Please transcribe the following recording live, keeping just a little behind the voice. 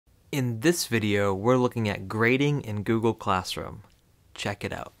In this video, we're looking at grading in Google Classroom. Check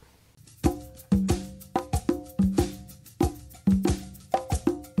it out.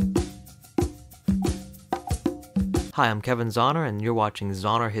 Hi, I'm Kevin Zahner and you're watching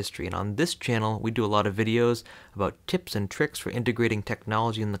Zahner History, and on this channel we do a lot of videos about tips and tricks for integrating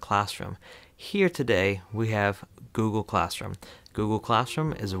technology in the classroom. Here today we have Google Classroom. Google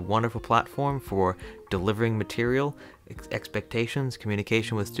Classroom is a wonderful platform for delivering material, expectations,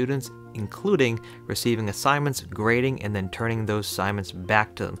 communication with students, including receiving assignments, grading, and then turning those assignments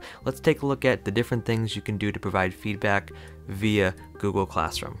back to them. Let's take a look at the different things you can do to provide feedback via Google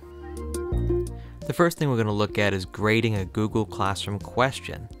Classroom. The first thing we're going to look at is grading a Google Classroom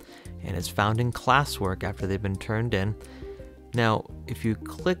question, and it's found in classwork after they've been turned in. Now, if you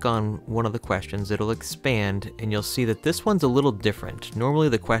click on one of the questions, it'll expand and you'll see that this one's a little different. Normally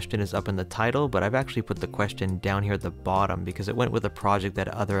the question is up in the title, but I've actually put the question down here at the bottom because it went with a project that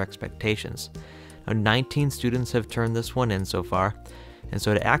had other expectations. Now, 19 students have turned this one in so far, and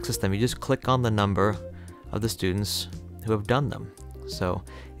so to access them, you just click on the number of the students who have done them. So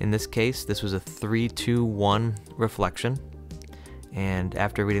in this case, this was a 3-2-1 reflection. And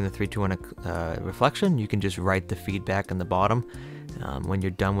after reading the 3-2-1 reflection, you can just write the feedback in the bottom when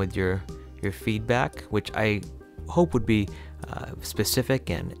you're done with your feedback, which I hope would be specific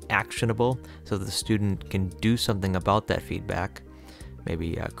and actionable so that the student can do something about that feedback,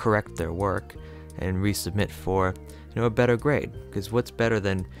 maybe correct their work and resubmit for a better grade. Because what's better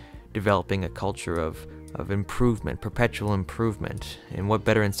than developing a culture of improvement, perpetual improvement, and what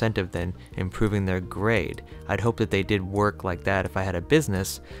better incentive than improving their grade? I'd hope that they did work like that if I had a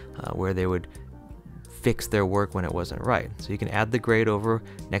business where they would fix their work when it wasn't right. So you can add the grade over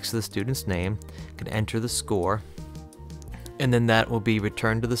next to the student's name, you can enter the score, and then that will be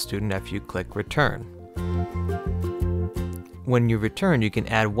returned to the student after you click return. When you return, you can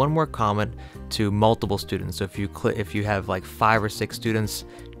add one more comment to multiple students. So if you have like 5 or 6 students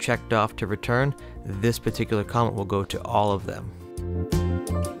checked off to return, this particular comment will go to all of them.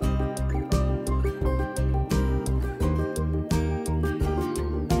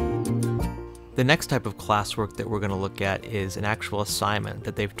 The next type of classwork that we're going to look at is an actual assignment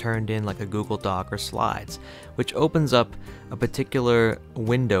that they've turned in, like a Google Doc or Slides, which opens up a particular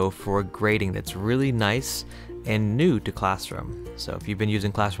window for grading that's really nice and new to Classroom. So if you've been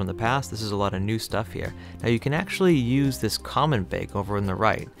using Classroom in the past, this is a lot of new stuff here. Now you can actually use this comment bank over on the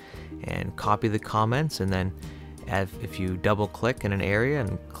right and copy the comments, and then if you double click in an area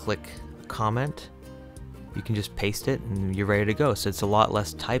and click a comment, you can just paste it and you're ready to go. So it's a lot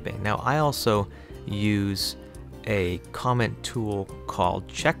less typing. Now I also use a comment tool called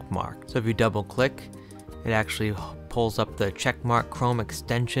Checkmark. So if you double click, it actually pulls up the Checkmark Chrome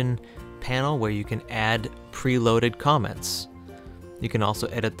extension panel where you can add preloaded comments. You can also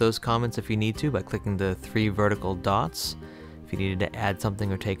edit those comments if you need to by clicking the 3 vertical dots if you needed to add something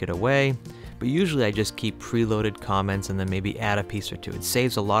or take it away. But usually I just keep preloaded comments and then maybe add a piece or two. It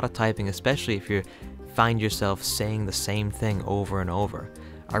saves a lot of typing, especially if you find yourself saying the same thing over and over.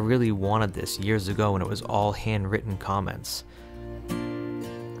 I really wanted this years ago when it was all handwritten comments.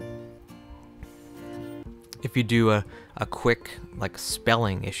 If you do a quick like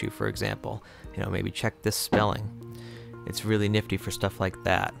spelling issue, for example, maybe check this spelling. It's really nifty for stuff like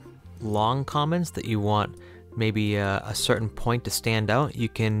that. Long comments that you want maybe a certain point to stand out, you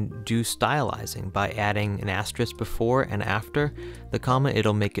can do stylizing by adding an asterisk before and after the comment.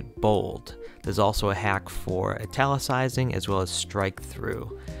 It'll make it bold. There's also a hack for italicizing as well as strike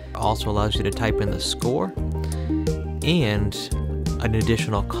through. It also allows you to type in the score and an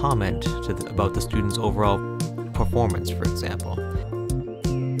additional comment about the student's overall performance, for example.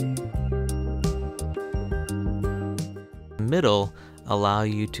 Middle allow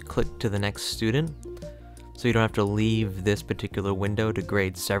you to click to the next student, so you don't have to leave this particular window to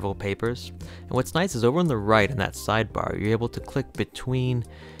grade several papers. And what's nice is over on the right in that sidebar, you're able to click between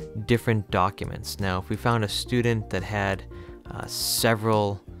different documents. Now, if we found a student that had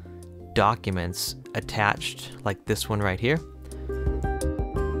several documents attached, like this one right here,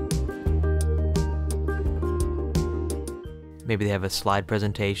 maybe they have a slide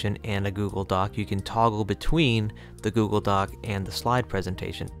presentation and a Google Doc, you can toggle between the Google Doc and the slide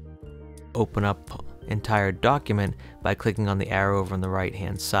presentation. Open up entire document by clicking on the arrow over on the right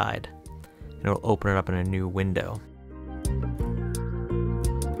hand side, and it'll open it up in a new window.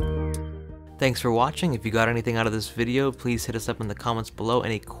 Thanks for watching. If you got anything out of this video, please hit us up in the comments below.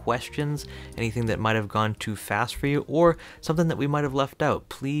 Any questions, anything that might have gone too fast for you, or something that we might have left out,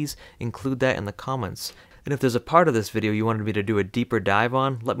 please include that in the comments. And if there's a part of this video you wanted me to do a deeper dive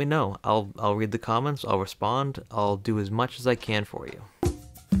on, let me know. I'll read the comments, I'll respond, I'll do as much as I can for you.